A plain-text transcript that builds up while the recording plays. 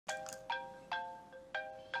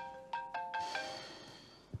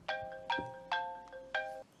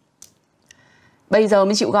Bây giờ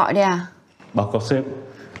mới chịu gọi đây à? Báo cáo sếp,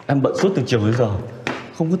 em bận suốt từ chiều đến giờ,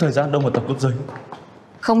 không có thời gian đâu mà tập cấp giấy.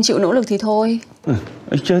 Không chịu nỗ lực thì thôi.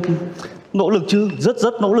 Anh chết, nỗ lực chứ,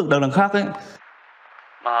 rất nỗ lực đằng khác ấy.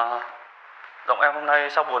 Mà giọng em hôm nay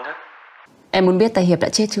sao buồn thế? Em muốn biết Tài Hiệp đã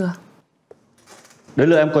chết chưa? Đấy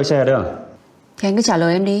là em quay xe đấy à? Thì anh cứ trả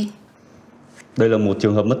lời em đi. Đây là một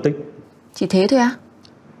trường hợp mất tích. Chỉ thế thôi á?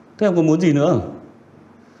 Thế em có muốn gì nữa?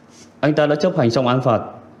 Anh ta đã chấp hành xong án phạt,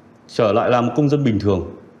 trở lại làm một công dân bình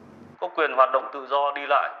thường, có quyền hoạt động tự do đi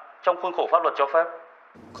lại trong khuôn khổ pháp luật cho phép,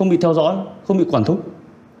 không bị theo dõi, không bị quản thúc.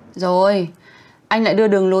 Rồi, anh lại đưa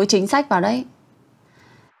đường lối chính sách vào đấy.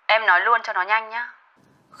 Em nói luôn cho nó nhanh nhá.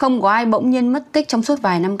 Không có ai bỗng nhiên mất tích trong suốt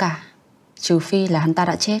vài năm cả, trừ phi là hắn ta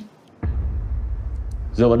đã chết.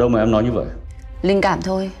 Dựa vào đâu mà em nói như vậy? Linh cảm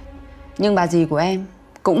thôi. Nhưng bà dì của em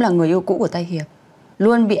cũng là người yêu cũ của Tây Hiệp,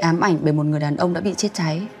 luôn bị ám ảnh bởi một người đàn ông đã bị chết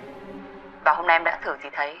cháy. Và hôm nay em đã thử thì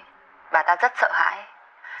thấy bà ta rất sợ hãi.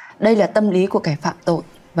 Đây là tâm lý của kẻ phạm tội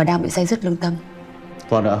và đang bị day dứt lương tâm.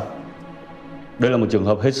 Khoan đã, đây là một trường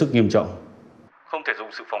hợp hết sức nghiêm trọng, không thể dùng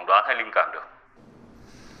sự phỏng đoán hay linh cảm được.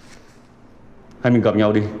 Hay mình gặp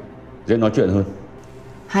nhau đi, dễ nói chuyện hơn.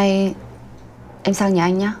 Hay em sang nhà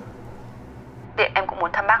anh nhá. Tiện em cũng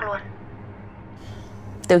muốn thăm bác luôn.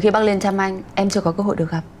 Từ khi bác lên chăm anh, em chưa có cơ hội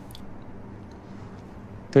được gặp.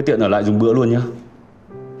 Thế tiện ở lại dùng bữa luôn nhá,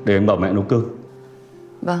 để em bảo mẹ nấu cơm.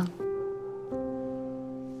 Vâng.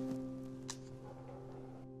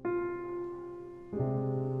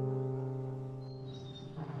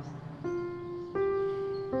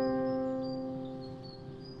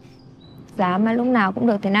 Giá mà lúc nào cũng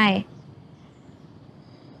được thế này,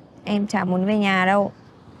 em chả muốn về nhà đâu.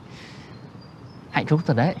 Hạnh phúc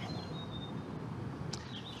thật đấy.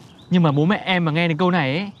 Nhưng mà bố mẹ em mà nghe đến câu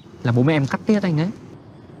này ấy, là bố mẹ em cắt tiết anh ấy.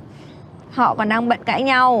 Họ còn đang bận cãi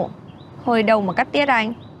nhau, hồi đầu mà cắt tiết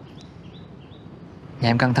anh. Nhà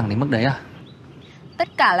em căng thẳng đến mức đấy à? Tất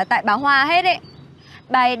cả là tại bà Hoa hết ấy.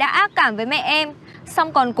 Bà ấy đã ác cảm với mẹ em,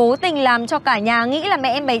 xong còn cố tình làm cho cả nhà nghĩ là mẹ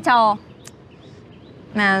em bày trò.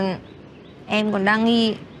 Mà em còn đang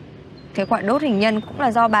nghi cái quả đốt hình nhân cũng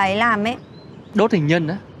là do bà ấy làm ấy. Đốt hình nhân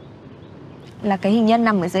á? Là cái hình nhân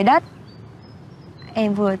nằm ở dưới đất.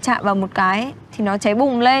 Em vừa chạm vào một cái thì nó cháy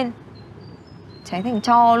bùng lên, cháy thành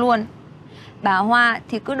tro luôn. Bà Hoa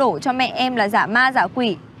thì cứ đổ cho mẹ em là giả ma giả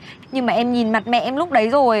quỷ. Nhưng mà em nhìn mặt mẹ em lúc đấy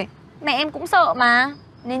rồi, mẹ em cũng sợ mà,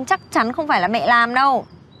 nên chắc chắn không phải là mẹ làm đâu.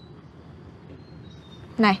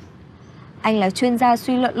 Này, anh là chuyên gia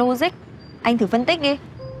suy luận logic, anh thử phân tích đi.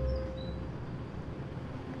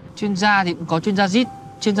 Chuyên gia thì cũng có chuyên gia rít,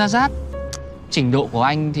 chuyên gia rát. Trình độ của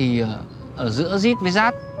anh thì ở giữa rít với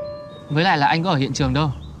rát. Với lại là anh có ở hiện trường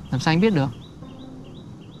đâu, làm sao anh biết được.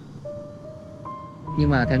 Nhưng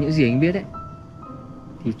mà theo những gì anh biết ấy,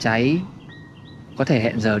 thì cháy có thể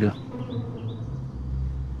hẹn giờ được.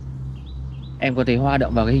 Em có thấy Hoa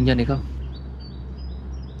động vào cái hình nhân đấy không?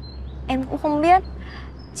 Em cũng không biết.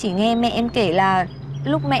 Chỉ nghe mẹ em kể là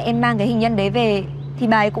lúc mẹ em mang cái hình nhân đấy về thì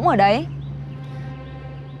bà ấy cũng ở đấy.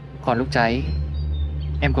 Còn lúc cháy,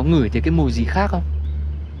 em có ngửi thấy cái mùi gì khác không?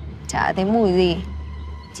 Chả thấy mùi gì,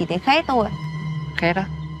 chỉ thấy khét thôi. Khét á?